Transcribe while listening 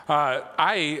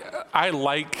I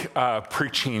like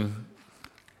preaching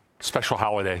special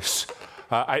holidays.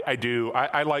 I do.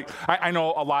 I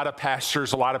know a lot of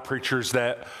pastors, a lot of preachers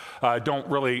that don't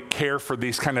really care for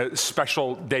these kind of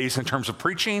special days in terms of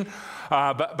preaching.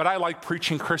 But I like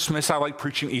preaching Christmas. I like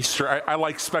preaching Easter. I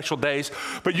like special days.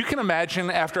 But you can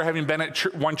imagine after having been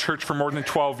at one church for more than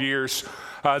 12 years,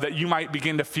 that you might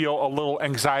begin to feel a little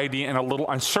anxiety and a little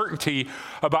uncertainty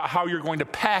about how you're going to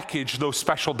package those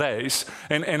special days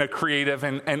in a creative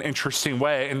and interesting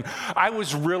way. And I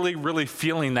was really, really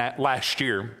feeling that last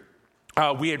year.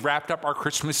 We had wrapped up our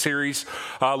Christmas series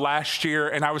last year,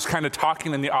 and I was kind of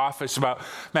talking in the office about,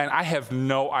 man, I have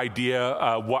no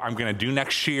idea what I'm going to do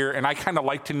next year, and I kind of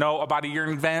like to know about a year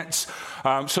in advance.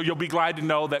 So you'll be glad to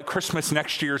know that Christmas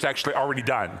next year is actually already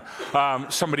done.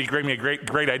 Somebody gave me a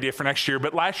great idea for next year,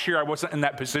 but last year I wasn't in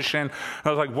that position. I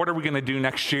was like, what are we going to do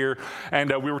next year?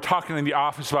 And we were talking in the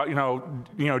office about,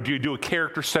 do you do a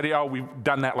character study? Oh, we've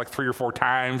done that like 3 or 4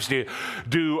 times. Do you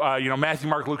do, Matthew,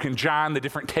 Mark, Luke, and John, the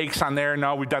different takes on there?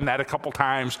 No, we've done that a couple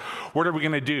times. What are we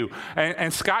going to do?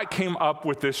 And Scott came up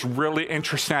with this really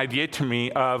interesting idea to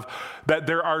me of that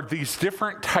there are these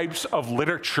different types of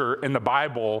literature in the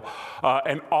Bible,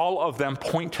 and all of them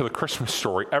point to the Christmas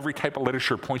story. Every type of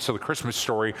literature points to the Christmas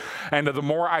story. And the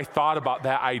more I thought about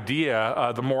that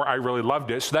idea, the more I really loved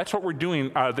it. So that's what we're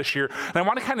doing this year. And I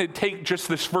want to kind of take just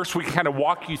this first week and kind of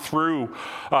walk you through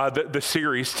the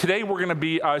series. Today we're going to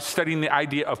be studying the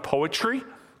idea of poetry.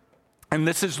 And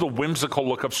this is the whimsical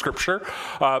look of Scripture,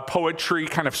 poetry,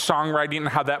 kind of songwriting, and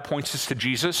how that points us to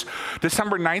Jesus.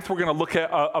 December 9th, we're going to look at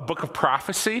a book of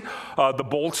prophecy, the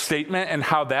bold statement, and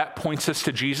how that points us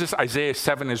to Jesus. Isaiah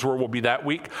 7 is where we'll be that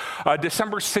week.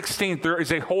 December 16th, there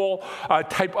is a whole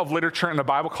type of literature in the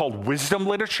Bible called wisdom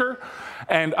literature.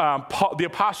 And the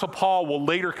Apostle Paul will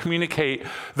later communicate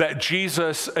that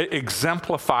Jesus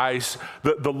exemplifies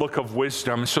the look of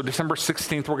wisdom. So December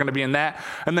 16th, we're going to be in that.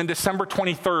 And then December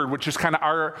 23rd, which is kind of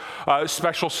our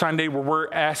special Sunday where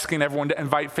we're asking everyone to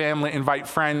invite family, invite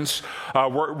friends.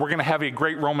 We're going to have a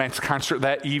great romance concert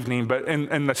that evening. But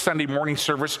in the Sunday morning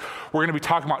service, we're going to be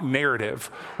talking about narrative,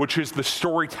 which is the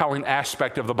storytelling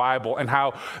aspect of the Bible and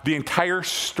how the entire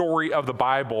story of the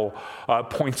Bible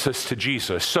points us to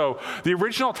Jesus. So the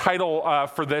original title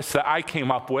for this that I came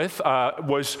up with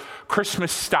was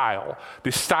Christmas Style,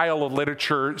 the style of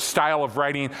literature, style of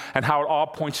writing, and how it all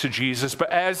points to Jesus.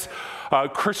 But as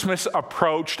Christmas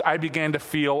approached, I began to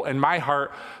feel in my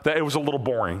heart that it was a little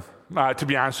boring. To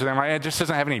be honest with you, it just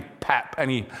doesn't have any pep,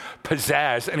 any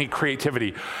pizzazz, any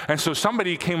creativity. And so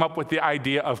somebody came up with the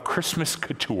idea of Christmas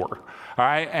couture, all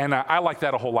right? And I like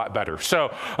that a whole lot better.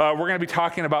 So we're going to be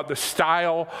talking about the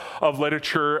style of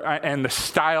literature and the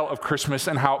style of Christmas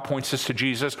and how it points us to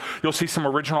Jesus. You'll see some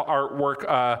original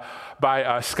artwork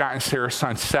by Scott and Sarah's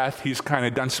son, Seth. He's kind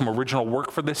of done some original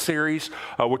work for this series,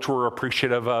 which we're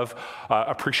appreciative of,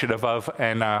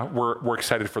 and we're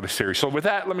excited for the series. So with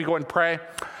that, let me go ahead and pray.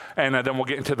 And then we'll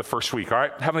get into the first week, all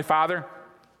right? Heavenly Father,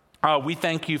 we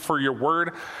thank you for your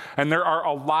word. And there are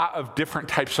a lot of different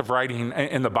types of writing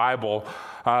in the Bible,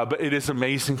 but it is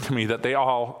amazing to me that they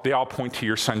all point to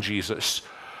your son, Jesus.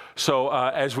 So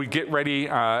as we get ready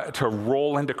to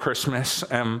roll into Christmas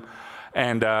and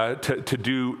to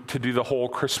do the whole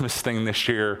Christmas thing this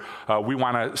year, we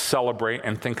want to celebrate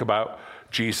and think about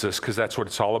Jesus because that's what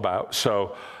it's all about.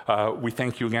 So we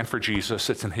thank you again for Jesus.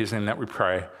 It's in his name that we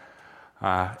pray.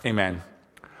 Amen.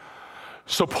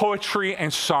 So poetry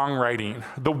and songwriting,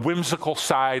 the whimsical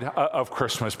side of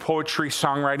Christmas, poetry,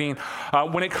 songwriting.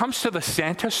 When it comes to the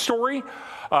Santa story,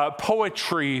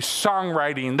 poetry,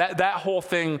 songwriting, that whole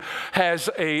thing has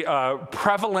a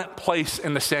prevalent place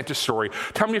in the Santa story.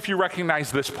 Tell me if you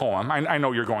recognize this poem. I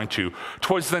know you're going to.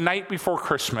 'Twas the night before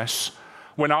Christmas,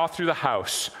 when all through the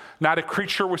house, not a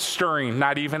creature was stirring,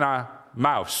 not even a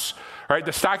mouse. Right?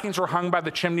 The stockings were hung by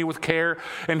the chimney with care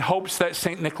in hopes that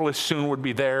St. Nicholas soon would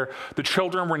be there. The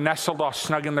children were nestled all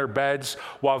snug in their beds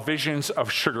while visions of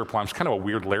sugar plums, kind of a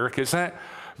weird lyric, isn't it?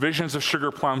 Visions of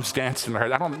sugar plums danced in their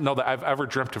head. I don't know that I've ever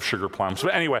dreamt of sugar plums.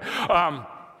 But anyway, all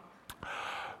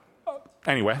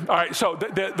right, so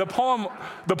the poem,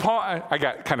 I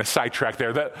got kind of sidetracked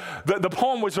there. The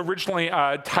poem was originally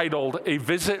titled A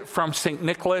Visit from St.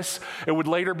 Nicholas. It would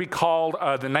later be called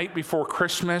The Night Before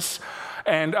Christmas.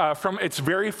 And from its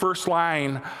very first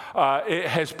line, it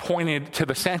has pointed to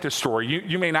the Santa story.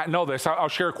 You may not know this. I'll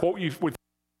share a quote with you.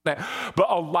 But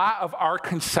a lot of our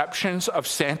conceptions of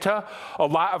Santa, a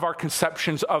lot of our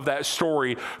conceptions of that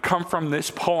story come from this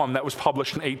poem that was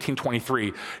published in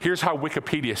 1823. Here's how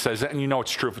Wikipedia says it, and you know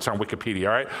it's true if it's on Wikipedia,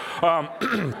 all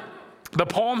right? The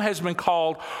poem has been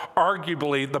called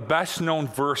arguably the best known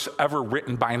verse ever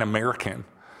written by an American.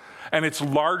 and it's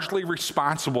largely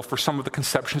responsible for some of the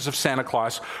conceptions of Santa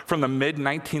Claus from the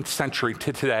mid-19th century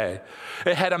to today.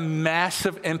 It had a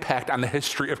massive impact on the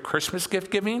history of Christmas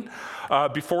gift giving.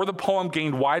 Before the poem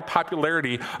gained wide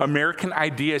popularity, American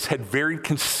ideas had varied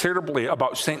considerably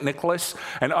about St. Nicholas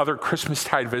and other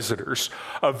Christmastide visitors.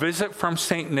 A visit from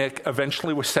St. Nick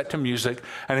eventually was set to music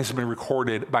and has been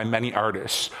recorded by many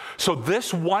artists. So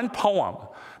this one poem,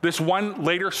 this one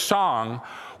later song,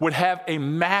 would have a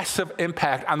massive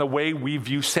impact on the way we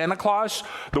view Santa Claus,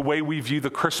 the way we view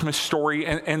the Christmas story,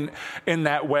 and in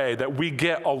that way, that we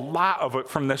get a lot of it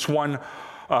from this one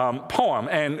poem.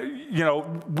 And, you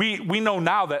know, we know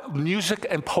now that music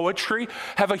and poetry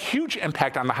have a huge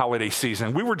impact on the holiday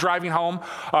season. We were driving home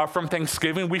from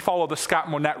Thanksgiving. We follow the Scott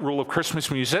Monette rule of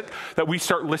Christmas music, that we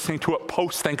start listening to it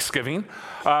post-Thanksgiving.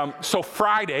 So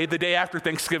Friday, the day after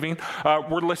Thanksgiving,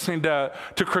 we're listening to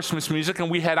Christmas music,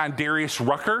 and we had on Darius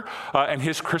Rucker and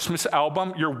his Christmas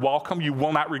album, You're Welcome, You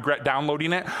Will Not Regret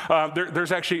Downloading It.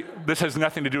 There's actually, this has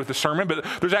nothing to do with the sermon, but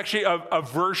there's actually a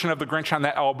version of The Grinch on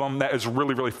that album that is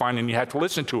really, really fun, and you have to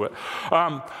listen to it.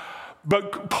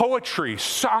 But poetry,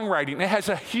 songwriting, it has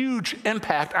a huge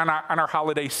impact on our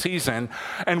holiday season.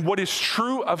 And what is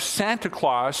true of Santa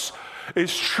Claus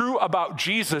is true about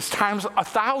Jesus times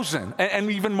 1,000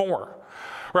 and even more.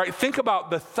 Right? Think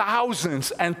about the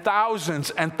thousands and thousands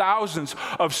and thousands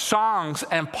of songs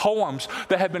and poems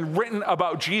that have been written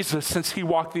about Jesus since he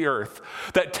walked the earth,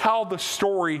 that tell the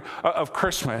story of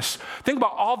Christmas. Think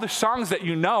about all the songs that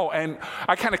you know, and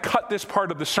I kind of cut this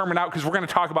part of the sermon out because we're going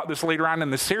to talk about this later on in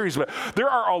the series, but there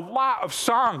are a lot of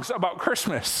songs about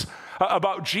Christmas,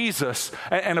 about Jesus,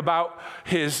 and about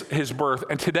his birth.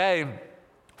 And today,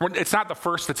 it's not the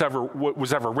first that's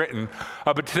was ever written,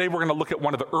 but today we're going to look at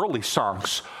one of the early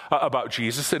songs about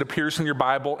Jesus. It appears in your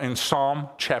Bible in Psalm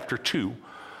chapter 2.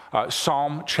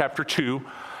 Psalm chapter 2.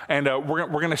 And we're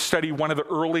going to study one of the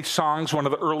early songs, one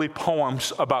of the early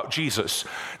poems about Jesus.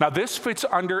 Now, this fits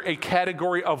under a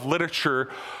category of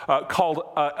literature called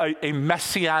a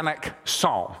messianic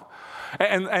psalm.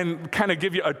 And kind of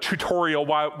give you a tutorial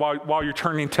while you're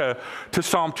turning to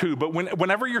Psalm 2. But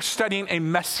whenever you're studying a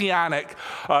messianic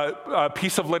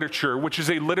piece of literature, which is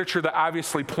a literature that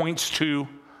obviously points to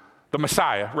the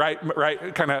Messiah,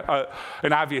 right? Kind of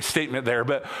an obvious statement there.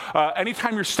 But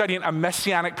anytime you're studying a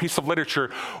messianic piece of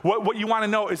literature, what you want to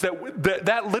know is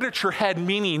that literature had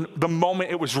meaning the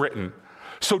moment it was written.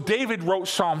 So David wrote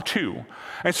Psalm 2.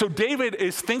 And so David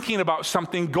is thinking about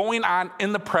something going on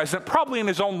in the present, probably in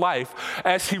his own life,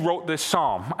 as he wrote this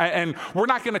psalm. And we're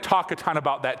not going to talk a ton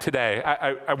about that today.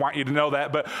 I want you to know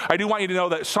that. But I do want you to know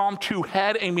that Psalm 2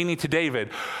 had a meaning to David.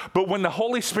 But when the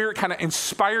Holy Spirit kind of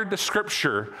inspired the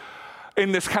scripture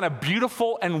in this kind of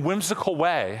beautiful and whimsical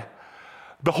way,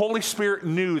 the Holy Spirit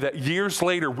knew that years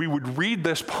later we would read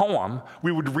this poem,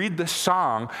 we would read this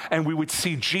song, and we would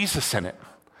see Jesus in it.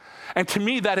 And to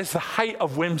me, that is the height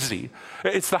of whimsy.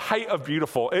 It's the height of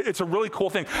beautiful. It's a really cool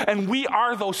thing. And we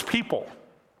are those people,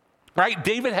 right?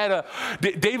 David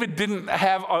didn't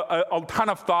have a ton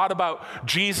of thought about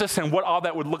Jesus and what all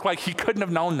that would look like. He couldn't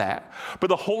have known that. But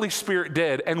the Holy Spirit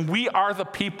did. And we are the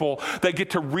people that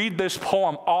get to read this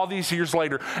poem all these years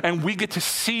later. And we get to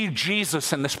see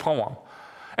Jesus in this poem.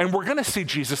 And we're going to see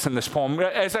Jesus in this poem.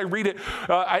 As I read it,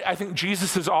 I think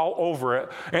Jesus is all over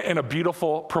it in a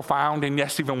beautiful, profound, and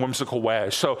yes, even whimsical way.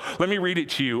 So let me read it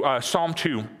to you. Psalm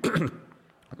 2.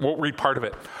 We'll read part of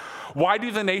it. Why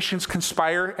do the nations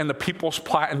conspire and the peoples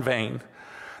plot in vain?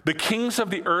 The kings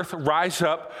of the earth rise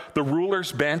up, the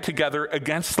rulers band together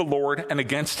against the Lord and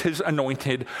against his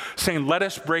anointed, saying, let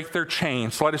us break their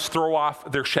chains, let us throw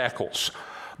off their shackles.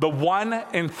 The one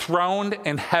enthroned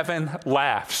in heaven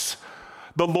laughs.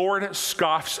 The Lord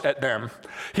scoffs at them.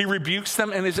 He rebukes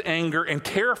them in his anger and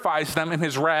terrifies them in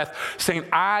his wrath, saying,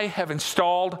 I have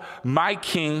installed my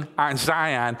king on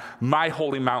Zion, my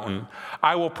holy mountain.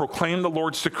 I will proclaim the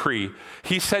Lord's decree.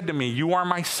 He said to me, you are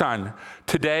my son.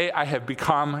 Today I have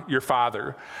become your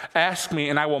father. Ask me,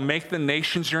 and I will make the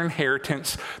nations your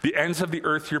inheritance, the ends of the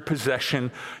earth your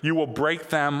possession. You will break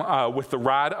them with the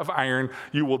rod of iron.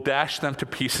 You will dash them to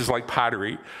pieces like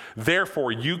pottery.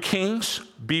 Therefore, you kings,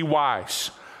 be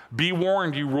wise. Be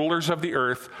warned, you rulers of the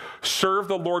earth. Serve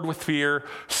the Lord with fear.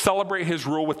 Celebrate his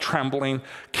rule with trembling.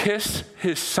 Kiss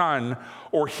his son,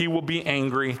 or he will be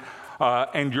angry,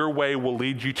 and your way will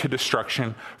lead you to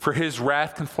destruction. For his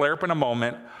wrath can flare up in a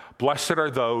moment. Blessed are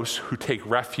those who take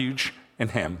refuge in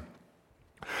him.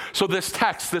 So this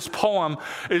text, this poem,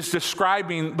 is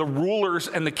describing the rulers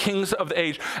and the kings of the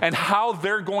age and how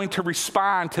they're going to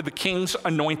respond to the king's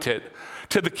anointed,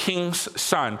 to the king's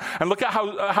son. And look at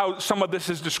how some of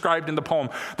this is described in the poem.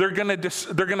 They're going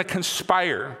to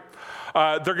conspire.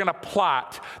 they're going to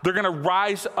plot. They're going to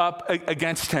rise up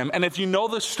against him. And if you know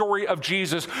the story of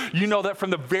Jesus, you know that from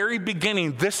the very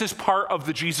beginning, this is part of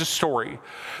the Jesus story,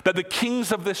 that the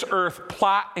kings of this earth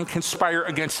plot and conspire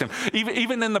against him.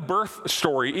 Even in the birth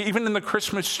story, even in the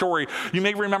Christmas story, you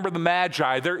may remember the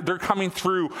Magi. They're coming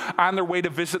through on their way to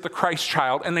visit the Christ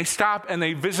child, and they stop and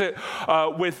they visit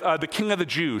with the king of the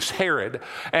Jews, Herod.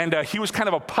 And he was kind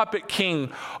of a puppet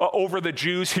king over the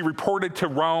Jews. He reported to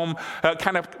Rome,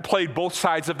 kind of played both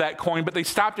sides of that coin, but they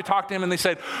stopped to talk to him and they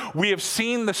said, "We have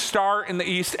seen the star in the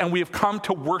east and we have come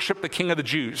to worship the king of the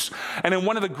Jews." And in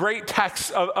one of the great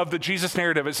texts of the Jesus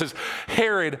narrative, it says,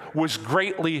 Herod was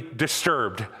greatly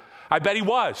disturbed. I bet he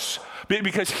was,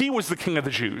 because he was the king of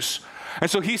the Jews. And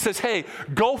so he says, "Hey,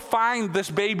 go find this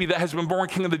baby that has been born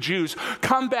king of the Jews.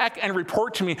 Come back and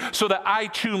report to me so that I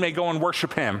too may go and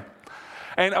worship him."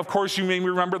 And of course, you may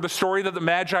remember the story that the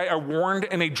Magi are warned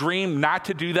in a dream not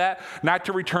to do that, not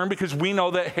to return, because we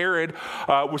know that Herod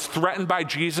was threatened by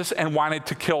Jesus and wanted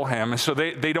to kill him. And so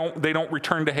they don't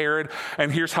return to Herod.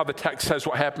 And here's how the text says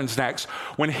what happens next.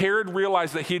 When Herod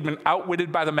realized that he had been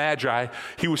outwitted by the Magi,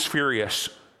 he was furious.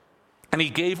 And he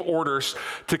gave orders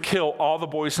to kill all the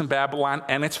boys in Babylon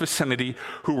and its vicinity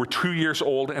who were 2 years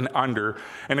old and under,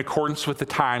 in accordance with the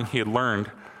time he had learned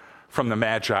from the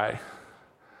Magi.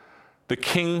 The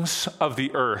kings of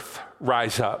the earth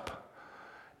rise up,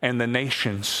 and the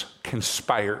nations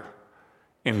conspire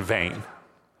in vain.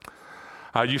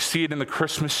 You see it in the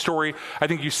Christmas story. I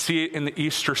think you see it in the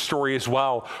Easter story as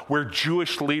well, where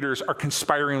Jewish leaders are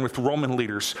conspiring with Roman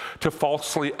leaders to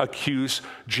falsely accuse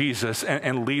Jesus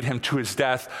and lead him to his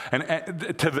death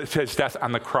and to his death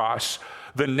on the cross.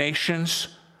 The nations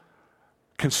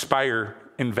conspire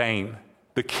in vain.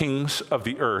 The kings of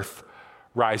the earth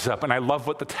rise up. And I love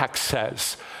what the text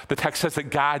says. The text says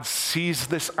that God sees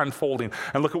this unfolding.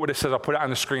 And look at what it says. I'll put it on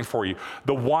the screen for you.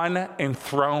 The one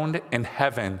enthroned in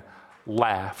heaven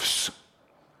laughs.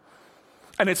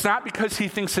 And it's not because he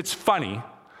thinks it's funny,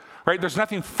 right? There's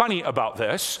nothing funny about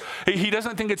this. He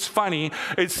doesn't think it's funny.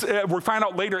 We find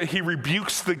out later he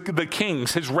rebukes the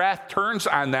kings. His wrath turns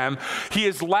on them. He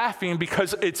is laughing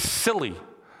because it's silly.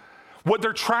 What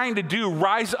they're trying to do,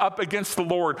 rise up against the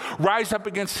Lord, rise up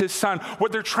against his son,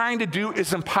 what they're trying to do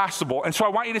is impossible. And so I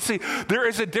want you to see there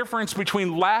is a difference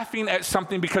between laughing at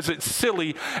something because it's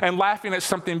silly and laughing at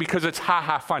something because it's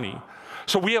ha-ha funny.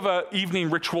 So we have an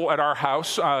evening ritual at our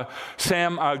house.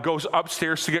 Sam goes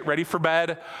upstairs to get ready for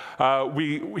bed.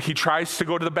 He tries to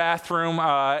go to the bathroom,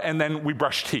 and then we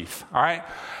brush teeth, all right?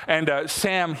 And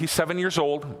Sam, he's 7 years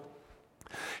old.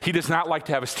 He does not like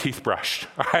to have his teeth brushed,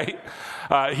 all right?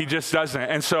 He just doesn't.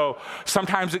 And so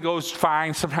sometimes it goes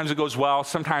fine, sometimes it goes well,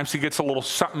 sometimes he gets a little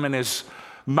something in his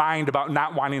mind about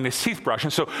not wanting his teeth brushed.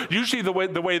 And so usually the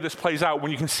way this plays out,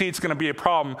 when you can see it's going to be a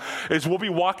problem, is we'll be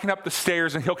walking up the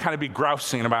stairs and he'll kind of be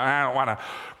grousing about, "I don't want to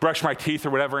brush my teeth,"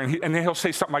 or whatever. And then he'll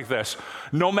say something like this: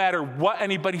 "No matter what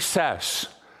anybody says,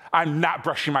 I'm not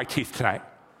brushing my teeth tonight."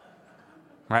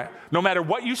 Right? "No matter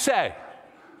what you say,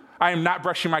 I am not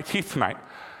brushing my teeth tonight."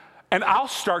 And I'll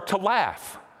start to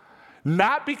laugh.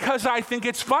 Not because I think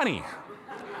it's funny.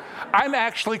 I'm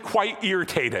actually quite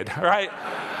irritated, right?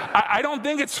 I don't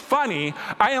think it's funny.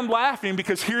 I am laughing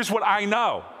because here's what I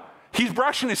know. He's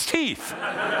brushing his teeth.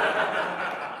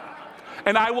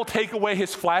 And I will take away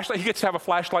his flashlight. He gets to have a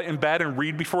flashlight in bed and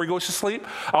read before he goes to sleep.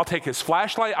 I'll take his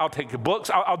flashlight. I'll take the books.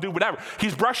 I'll do whatever.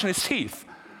 He's brushing his teeth.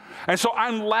 And so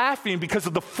I'm laughing because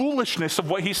of the foolishness of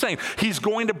what he's saying. He's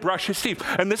going to brush his teeth.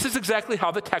 And this is exactly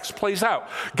how the text plays out.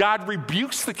 God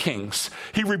rebukes the kings.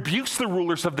 He rebukes the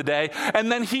rulers of the day.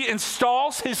 And then he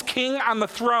installs his king on the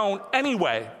throne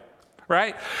anyway,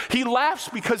 right? He laughs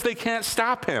because they can't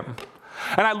stop him.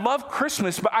 And I love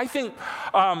Christmas, but I think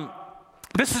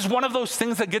this is one of those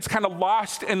things that gets kind of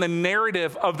lost in the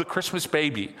narrative of the Christmas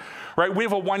baby, right? We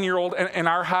have a 1-year-old in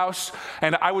our house,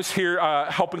 and I was here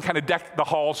helping kind of deck the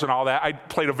halls and all that. I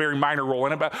played a very minor role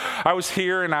in it, but I was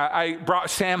here, and I brought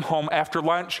Sam home after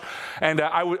lunch, and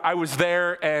I was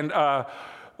there, and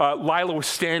Lila was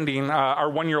standing, our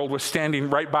 1-year-old was standing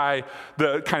right by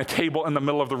the kind of table in the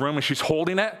middle of the room, and she's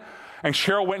holding it. And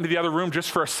Cheryl went into the other room just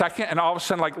for a second, and all of a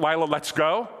sudden, like, Lila lets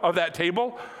go of that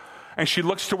table. And she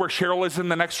looks to where Cheryl is in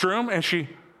the next room, and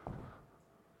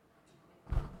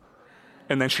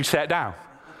then she sat down.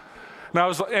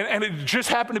 And and it just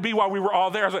happened to be while we were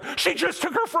all there. I was like, she just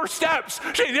took her first steps.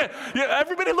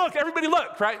 Everybody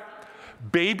look, right?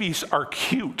 Babies are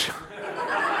cute.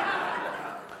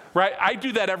 Right? I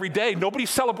do that every day. Nobody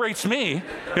celebrates me.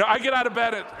 I get out of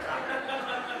bed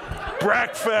at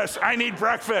breakfast. I need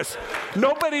breakfast.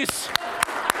 Nobody's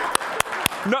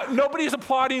Nobody's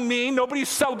applauding me. Nobody's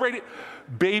celebrating.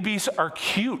 Babies are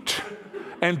cute.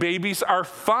 And babies are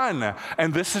fun.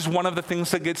 And this is one of the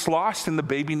things that gets lost in the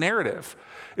baby narrative,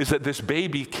 is that this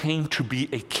baby came to be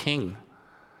a king.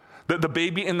 The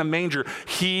baby in the manger,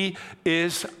 he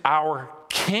is our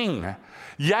king.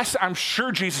 Yes, I'm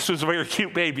sure Jesus was a very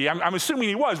cute baby. I'm assuming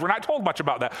he was. We're not told much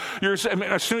about that.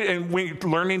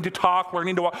 Learning to talk,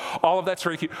 learning to walk, all of that's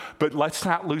very cute. But let's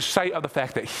not lose sight of the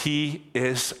fact that he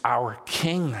is our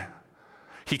king.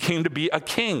 He came to be a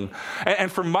king. And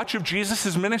for much of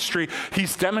Jesus' ministry,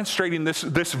 he's demonstrating this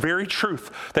very truth,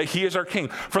 that he is our king.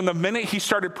 From the minute he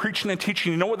started preaching and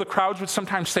teaching, you know what the crowds would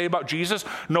sometimes say about Jesus?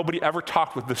 Nobody ever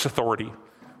talked with this authority.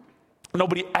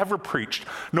 Nobody ever preached.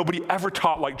 Nobody ever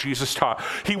taught like Jesus taught.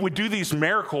 He would do these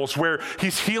miracles where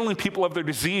he's healing people of their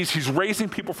disease. He's raising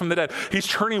people from the dead. He's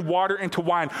turning water into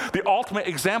wine. The ultimate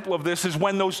example of this is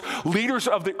when those leaders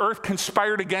of the earth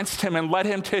conspired against him and led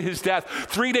him to his death.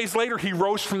 3 days later, he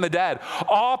rose from the dead.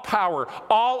 All power,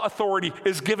 all authority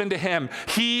is given to him.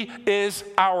 He is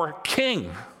our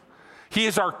king. He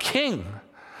is our king.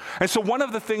 And so one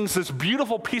of the things this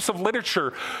beautiful piece of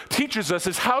literature teaches us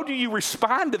is, how do you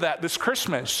respond to that this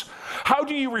Christmas? How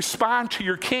do you respond to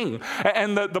your king?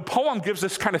 And the poem gives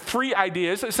us kind of three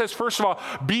ideas. It says, first of all,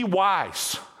 be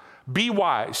wise. Be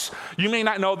wise. You may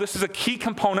not know this is a key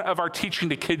component of our teaching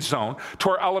to Kids Zone, to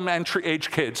our elementary age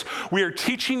kids. We are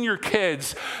teaching your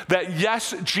kids that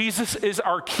yes, Jesus is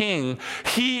our king.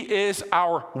 He is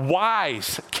our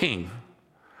wise king.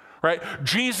 Right?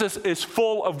 Jesus is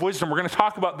full of wisdom. We're going to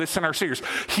talk about this in our series.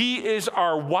 He is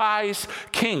our wise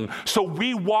king. So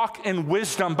we walk in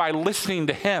wisdom by listening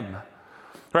to him.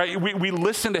 Right? We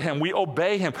listen to him. We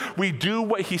obey him. We do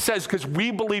what he says because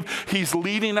we believe he's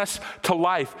leading us to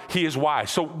life. He is wise.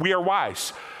 So we are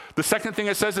wise. The second thing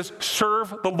it says is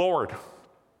serve the Lord.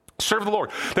 Serve the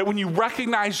Lord. That when you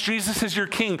recognize Jesus as your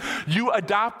king, you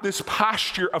adopt this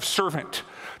posture of servant.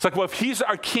 It's like, well, if he's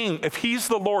our king, if he's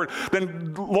the Lord,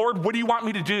 then Lord, what do you want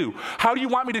me to do? How do you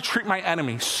want me to treat my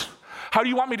enemies? How do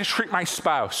you want me to treat my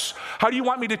spouse? How do you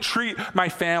want me to treat my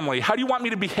family? How do you want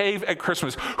me to behave at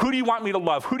Christmas? Who do you want me to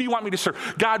love? Who do you want me to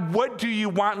serve? God, what do you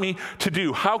want me to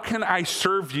do? How can I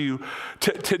serve you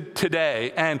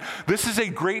today? And this is a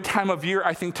great time of year,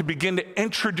 I think, to begin to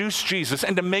introduce Jesus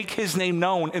and to make his name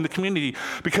known in the community,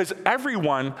 because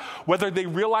everyone, whether they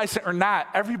realize it or not,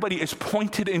 everybody is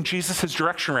pointed in Jesus'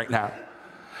 direction right now.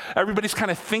 Everybody's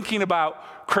kind of thinking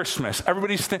about Christmas.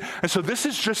 And so this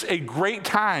is just a great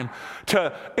time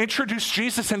to introduce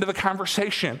Jesus into the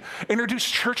conversation, introduce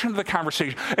church into the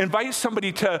conversation, invite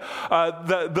somebody to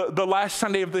the last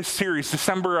Sunday of this series,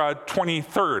 December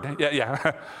 23rd.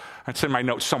 Yeah. It's in my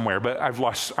notes somewhere, but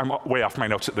I'm way off my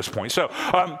notes at this point. So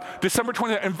December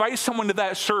 23rd, invite someone to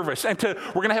that service. And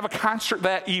we're going to have a concert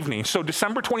that evening. So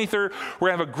December 23rd, we're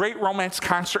going to have a great romance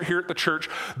concert here at the church.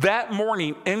 That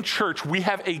morning in church, we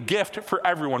have a gift for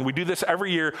everyone. We do this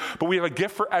every year, but we have a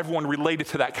gift for everyone related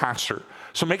to that concert.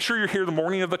 So make sure you're here the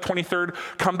morning of the 23rd.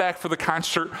 Come back for the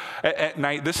concert at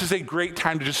night. This is a great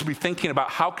time to just be thinking about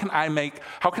how can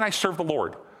I serve the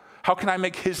Lord? How can I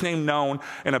make his name known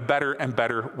in a better and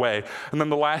better way? And then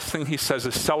the last thing he says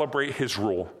is celebrate his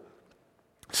rule.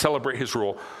 Celebrate his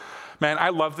rule. Man, I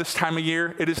love this time of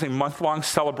year. It is a month-long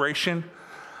celebration.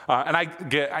 And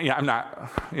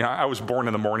I was born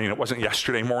in the morning. It wasn't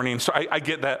yesterday morning. So I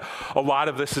get that a lot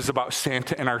of this is about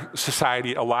Santa in our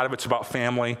society. A lot of it's about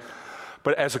family.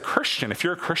 But as a Christian, if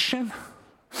you're a Christian,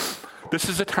 this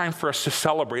is a time for us to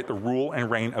celebrate the rule and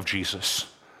reign of Jesus.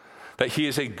 That he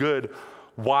is a good,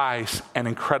 wise, and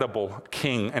incredible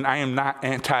king. And I am not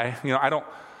I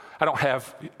don't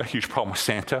have a huge problem with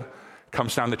Santa.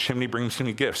 Comes down the chimney, brings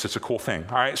me gifts. It's a cool thing.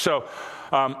 All right. So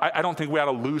I don't think we ought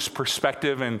to lose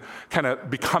perspective and kind of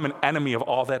become an enemy of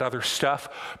all that other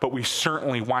stuff. But we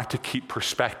certainly want to keep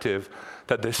perspective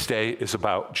that this day is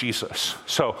about Jesus.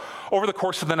 So over the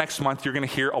course of the next month, you're going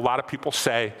to hear a lot of people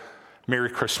say, Merry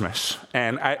Christmas.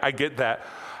 And I get that.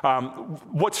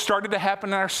 What started to happen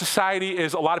in our society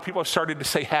is a lot of people have started to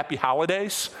say Happy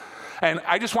Holidays. And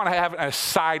I just want to have an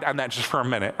aside on that just for a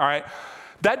minute. All right.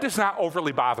 That does not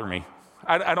overly bother me.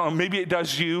 I don't know, maybe it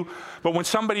does you, but when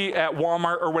somebody at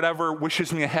Walmart or whatever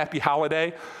wishes me a happy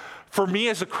holiday, for me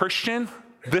as a Christian,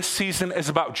 this season is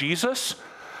about Jesus.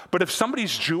 But if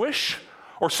somebody's Jewish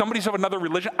or somebody's of another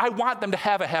religion, I want them to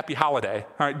have a happy holiday.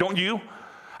 All right, don't you?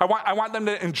 I want them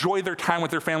to enjoy their time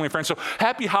with their family and friends. So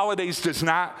happy holidays does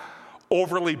not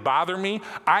overly bother me.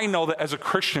 I know that as a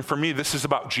Christian, for me, this is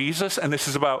about Jesus, and this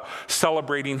is about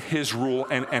celebrating his rule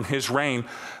and his reign.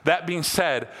 That being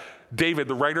said, David,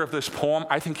 the writer of this poem,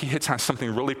 I think he hits on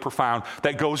something really profound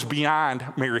that goes beyond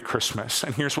Merry Christmas.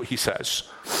 And here's what he says.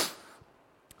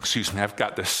 Excuse me, I've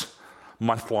got this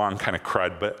month-long kind of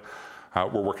crud, but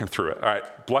we're working through it. All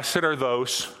right, blessed are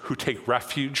those who take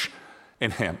refuge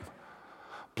in him.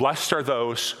 Blessed are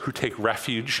those who take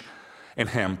refuge in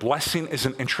him. Blessing is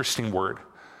an interesting word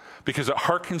because it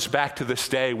harkens back to this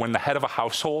day when the head of a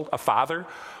household, a father,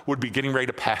 would be getting ready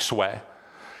to pass away.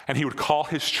 And he would call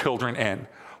his children in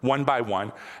one by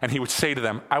one, and he would say to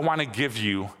them, I want to give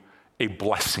you a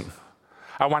blessing.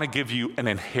 I want to give you an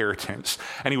inheritance.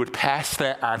 And he would pass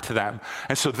that on to them.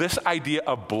 And so this idea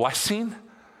of blessing,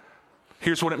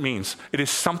 here's what it means. It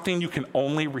is something you can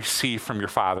only receive from your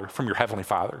Father, from your Heavenly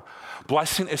Father.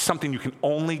 Blessing is something you can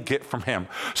only get from him.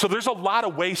 So there's a lot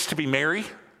of ways to be merry.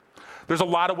 There's a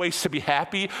lot of ways to be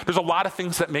happy. There's a lot of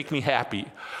things that make me happy.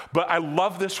 But I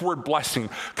love this word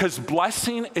blessing because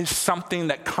blessing is something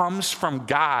that comes from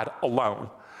God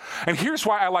alone. And here's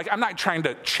why I'm not trying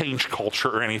to change culture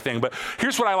or anything, but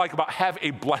here's what I like about have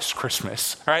a blessed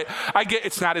Christmas, all right? I get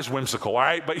it's not as whimsical, all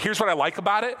right? But here's what I like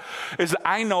about it is that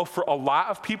I know for a lot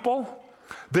of people,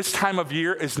 this time of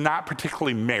year is not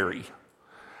particularly merry.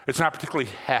 It's not particularly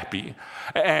happy.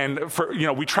 And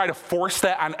we try to force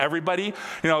that on everybody.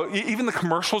 Even the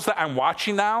commercials that I'm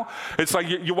watching now, it's like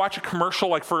you watch a commercial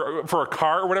like for a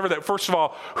car or whatever that, first of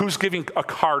all, who's giving a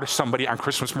car to somebody on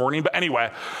Christmas morning? But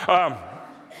anyway,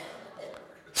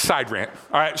 side rant.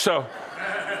 All right, so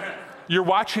you're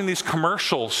watching these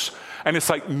commercials, and it's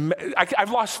like, I've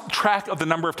lost track of the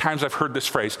number of times I've heard this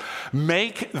phrase,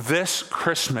 make this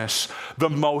Christmas the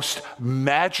most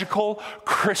magical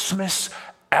Christmas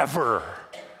ever.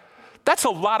 That's a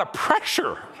lot of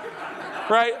pressure,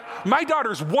 right? My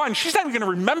daughter's 1. She's not even going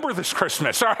to remember this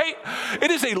Christmas, all right? It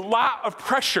is a lot of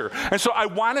pressure. And so I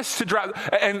want us to drive,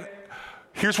 and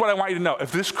here's what I want you to know.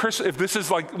 If this is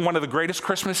like one of the greatest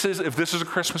Christmases, if this is a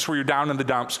Christmas where you're down in the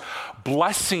dumps,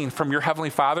 blessing from your Heavenly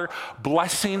Father,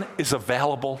 blessing is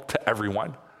available to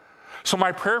everyone. So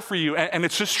my prayer for you, and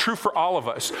it's just true for all of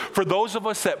us, for those of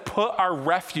us that put our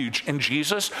refuge in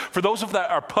Jesus, for those of us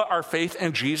that are put our faith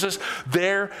in Jesus,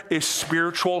 there is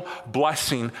spiritual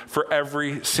blessing for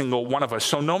every single one of us.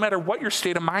 So no matter what your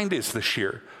state of mind is this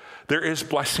year, there is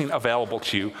blessing available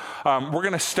to you. We're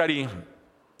going to study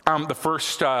the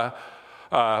first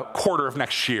quarter of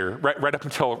next year, right up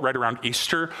until right around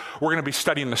Easter. We're going to be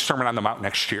studying the Sermon on the Mount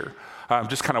next year,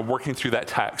 just kind of working through that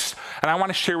text. And I want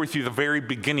to share with you the very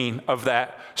beginning of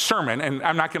that sermon. And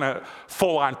I'm not going to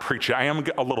full on preach it. I am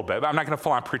a little bit, but I'm not going to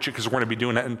full on preach it because we're going to be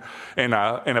doing it in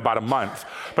about a month.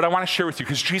 But I want to share with you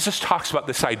because Jesus talks about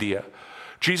this idea.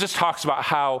 Jesus talks about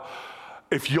how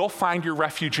if you'll find your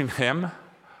refuge in him,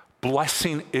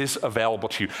 blessing is available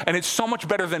to you. And it's so much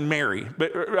better than merry,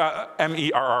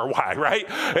 M-E-R-R-Y, right?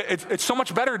 It's so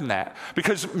much better than that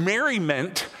because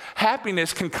merriment,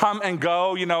 happiness can come and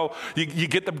go. You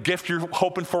get the gift you're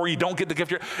hoping for, you don't get the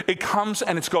gift it comes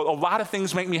and it's goes. A lot of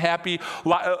things make me happy, a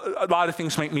lot of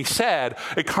things make me sad.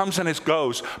 It comes and it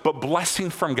goes, but blessing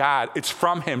from God, it's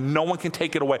from him. No one can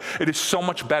take it away. It is so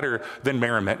much better than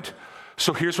merriment.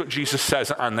 So here's what Jesus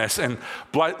says on this, and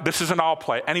this is an all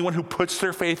play. Anyone who puts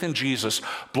their faith in Jesus,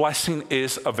 blessing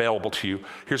is available to you.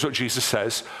 Here's what Jesus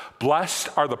says. Blessed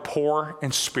are the poor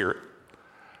in spirit,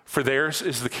 for theirs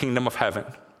is the kingdom of heaven.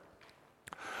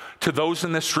 To those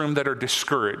in this room that are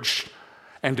discouraged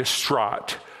and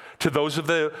distraught, to those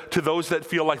that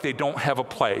feel like they don't have a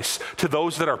place, to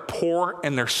those that are poor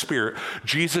in their spirit,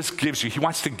 Jesus gives you, he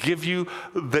wants to give you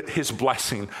his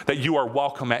blessing, that you are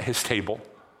welcome at his table.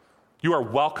 You are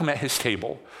welcome at his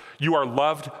table. You are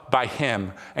loved by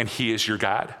him, and he is your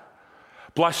God.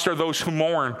 Blessed are those who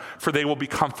mourn, for they will be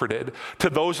comforted.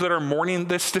 To those that are mourning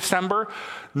this December,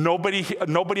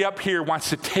 nobody up here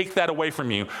wants to take that away from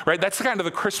you, right? That's kind of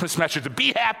the Christmas message, to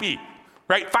be happy,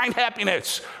 right? Find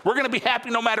happiness. We're going to be happy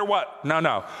no matter what.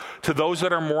 No. To those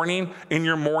that are mourning,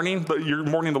 you're mourning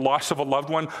the loss of a loved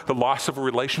one, the loss of a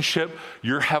relationship,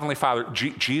 your Heavenly Father,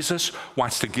 Jesus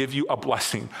wants to give you a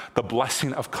blessing, the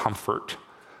blessing of comfort,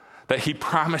 that he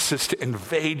promises to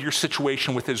invade your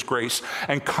situation with his grace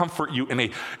and comfort you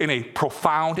in a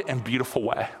profound and beautiful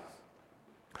way.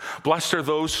 Blessed are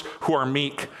those who are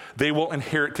meek. They will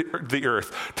inherit the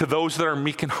earth. To those that are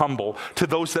meek and humble, to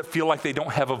those that feel like they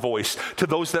don't have a voice, to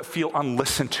those that feel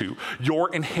unlistened to,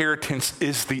 your inheritance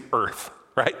is the earth,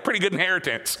 right? Pretty good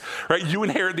inheritance, right? You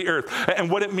inherit the earth.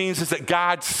 And what it means is that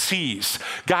God sees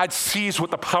what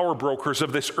the power brokers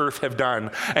of this earth have done.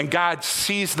 And God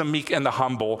sees the meek and the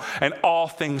humble, and all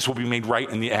things will be made right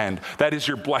in the end. That is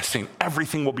your blessing.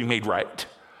 Everything will be made right.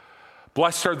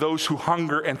 Blessed are those who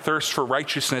hunger and thirst for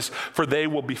righteousness, for they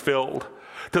will be filled.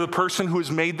 To the person who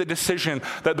has made the decision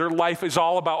that their life is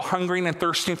all about hungering and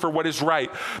thirsting for what is right,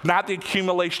 not the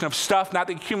accumulation of stuff, not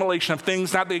the accumulation of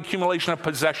things, not the accumulation of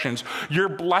possessions. Your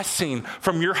blessing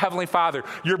from your Heavenly Father,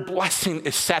 your blessing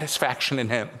is satisfaction in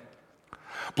Him.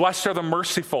 Blessed are the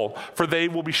merciful, for they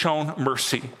will be shown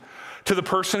mercy. To the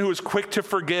person who is quick to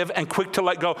forgive and quick to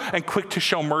let go and quick to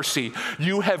show mercy,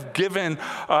 you have given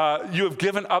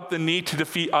up the need to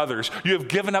defeat others. You have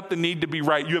given up the need to be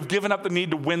right. You have given up the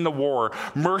need to win the war.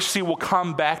 Mercy will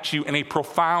come back to you in a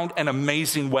profound and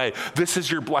amazing way. This is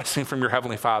your blessing from your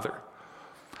Heavenly Father.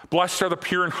 Blessed are the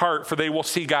pure in heart, for they will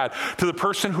see God. To the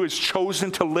person who has chosen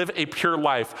to live a pure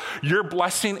life, your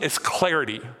blessing is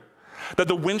clarity. That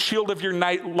the windshield of your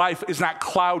life is not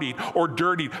cloudy or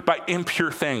dirtied by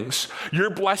impure things. Your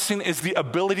blessing is the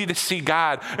ability to see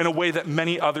God in a way that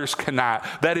many others cannot.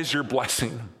 That is your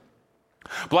blessing.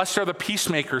 Blessed are the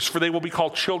peacemakers, for they will be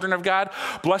called children of God.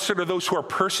 Blessed are those who are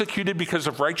persecuted because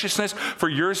of righteousness, for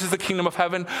yours is the kingdom of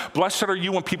heaven. Blessed are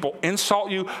you when people insult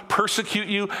you, persecute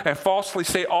you, and falsely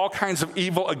say all kinds of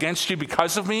evil against you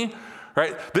because of me.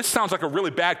 Right? This sounds like a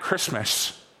really bad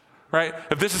Christmas. Right?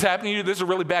 If this is happening to you, this is a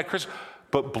really bad Christmas.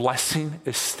 But blessing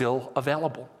is still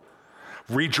available.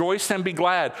 Rejoice and be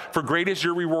glad, for great is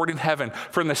your reward in heaven.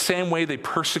 For in the same way they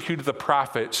persecuted the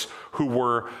prophets who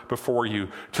were before you.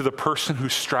 To the person who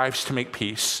strives to make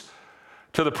peace.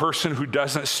 To the person who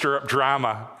doesn't stir up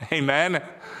drama. Amen.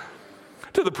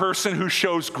 To the person who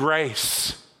shows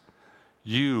grace.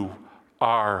 You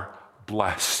are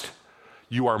blessed.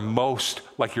 You are most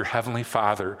like your Heavenly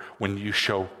Father when you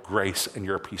show grace and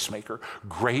you're a peacemaker.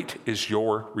 Great is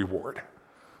your reward.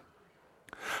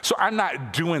 So I'm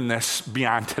not doing this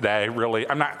beyond today, really.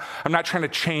 I'm not trying to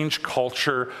change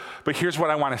culture, but here's what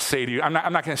I want to say to you. I'm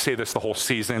not going to say this the whole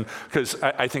season because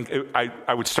I think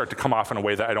I would start to come off in a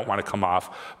way that I don't want to come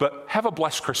off. But have a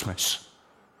blessed Christmas.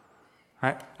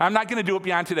 Right? I'm not going to do it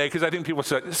beyond today because I think people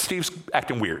say, Steve's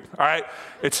acting weird, all right?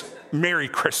 It's Merry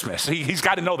Christmas. He's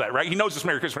got to know that, right? He knows it's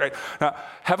Merry Christmas, right? Now,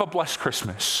 have a blessed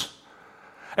Christmas.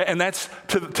 And that's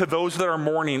to those that are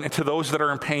mourning and to those that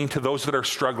are in pain, to those that are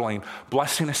struggling.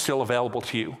 Blessing is still available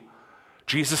to you.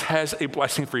 Jesus has a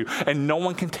blessing for you, and no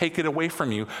one can take it away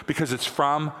from you because it's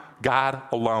from God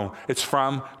alone. It's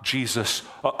from Jesus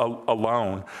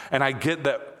alone. And I get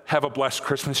that. Have a blessed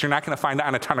Christmas. You're not going to find it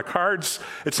on a ton of cards.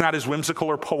 It's not as whimsical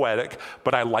or poetic,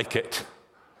 but I like it.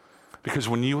 Because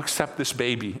when you accept this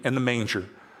baby in the manger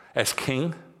as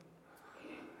king,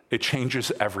 it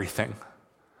changes everything.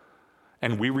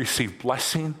 And we receive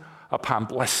blessing upon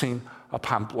blessing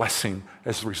upon blessing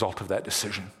as a result of that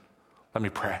decision. Let me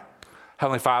pray.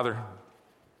 Heavenly Father,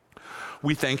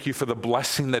 we thank you for the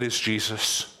blessing that is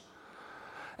Jesus.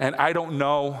 And I don't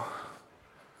know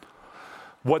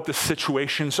what the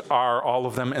situations are, all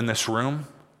of them in this room.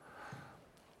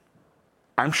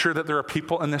 I'm sure that there are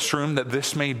people in this room that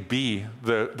this may be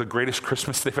the greatest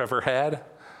Christmas they've ever had.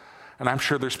 And I'm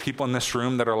sure there's people in this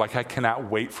room that are like, I cannot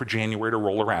wait for January to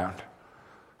roll around.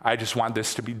 I just want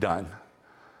this to be done.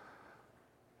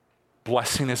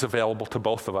 Blessing is available to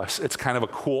both of us. It's kind of a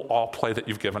cool all play that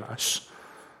you've given us.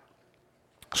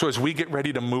 So as we get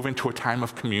ready to move into a time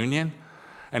of communion,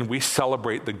 and we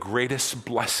celebrate the greatest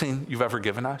blessing you've ever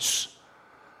given us,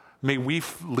 may we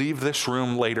leave this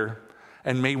room later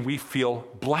and may we feel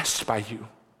blessed by you.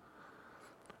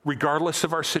 Regardless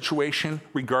of our situation,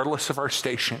 regardless of our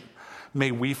station,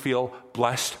 may we feel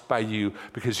blessed by you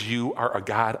because you are a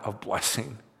God of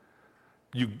blessing.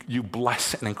 You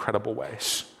bless in incredible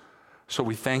ways. So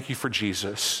we thank you for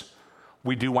Jesus.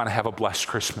 We do want to have a blessed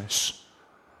Christmas.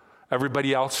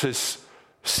 Everybody else is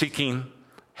seeking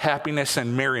happiness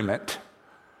and merriment.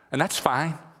 And that's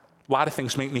fine. A lot of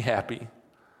things make me happy.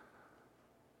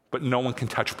 But no one can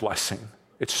touch blessing.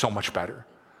 It's so much better.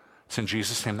 It's in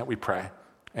Jesus' name that we pray.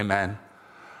 Amen.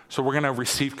 So we're going to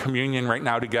receive communion right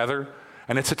now together.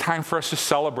 And it's a time for us to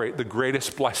celebrate the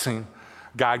greatest blessing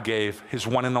God gave, his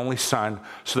one and only Son,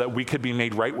 so that we could be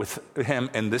made right with him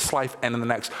in this life and in the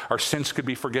next. Our sins could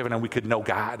be forgiven and we could know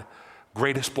God.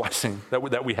 Greatest blessing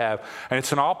that we have. And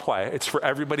it's an all play. It's for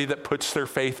everybody that puts their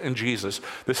faith in Jesus.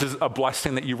 This is a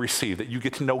blessing that you receive, that you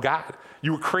get to know God.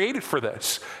 You were created for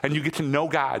this, and you get to know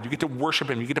God. You get to worship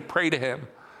him. You get to pray to him.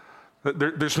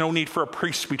 There's no need for a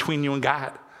priest between you and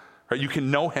God. Right? You can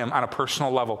know him on a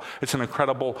personal level. It's an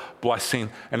incredible blessing,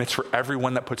 and it's for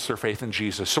everyone that puts their faith in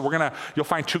Jesus. So you'll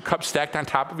find 2 cups stacked on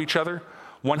top of each other.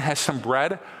 One has some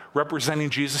bread representing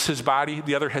Jesus' body.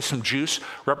 The other has some juice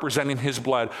representing his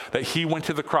blood, that he went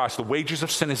to the cross. The wages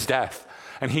of sin is death.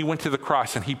 And he went to the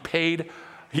cross and he paid,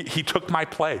 he took my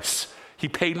place. He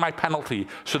paid my penalty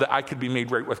so that I could be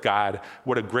made right with God.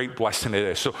 What a great blessing it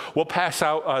is. So we'll pass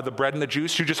out the bread and the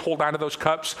juice. You just hold on to those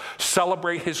cups,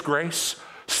 celebrate his grace,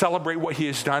 celebrate what he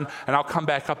has done, and I'll come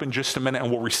back up in just a minute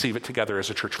and we'll receive it together as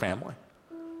a church family.